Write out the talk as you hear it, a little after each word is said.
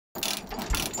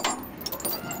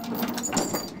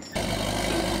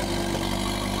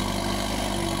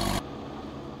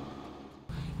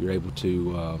You're able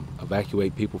to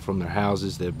evacuate people from their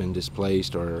houses that have been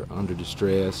displaced or under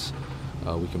distress.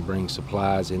 We can bring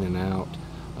supplies in and out.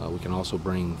 We can also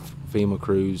bring FEMA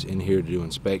crews in here to do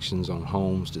inspections on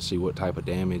homes to see what type of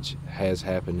damage has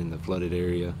happened in the flooded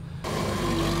area.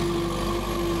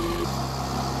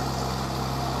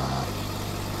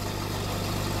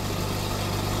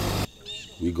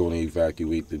 We gonna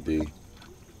evacuate today.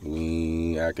 We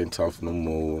ain't acting tough no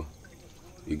more.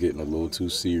 We getting a little too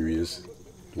serious.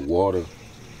 The water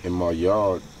in my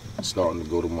yard, starting to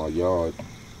go to my yard,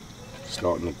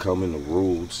 starting to come in the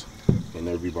roads in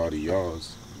everybody's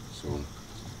yards. So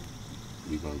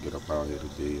we gonna get up out here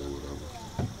today or whatever.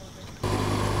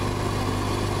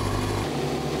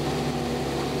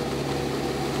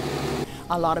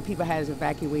 A lot of people has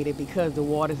evacuated because the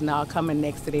water's now coming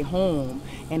next to their home,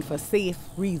 and for safe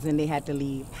reason they had to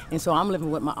leave. And so I'm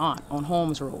living with my aunt on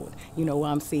Holmes Road, you know, where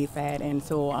I'm safe at. And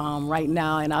so right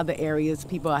now in other areas,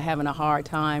 people are having a hard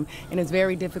time, and it's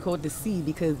very difficult to see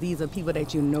because these are people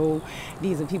that you know,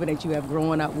 these are people that you have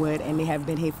grown up with, and they have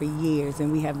been here for years,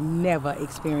 and we have never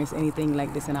experienced anything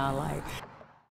like this in our life.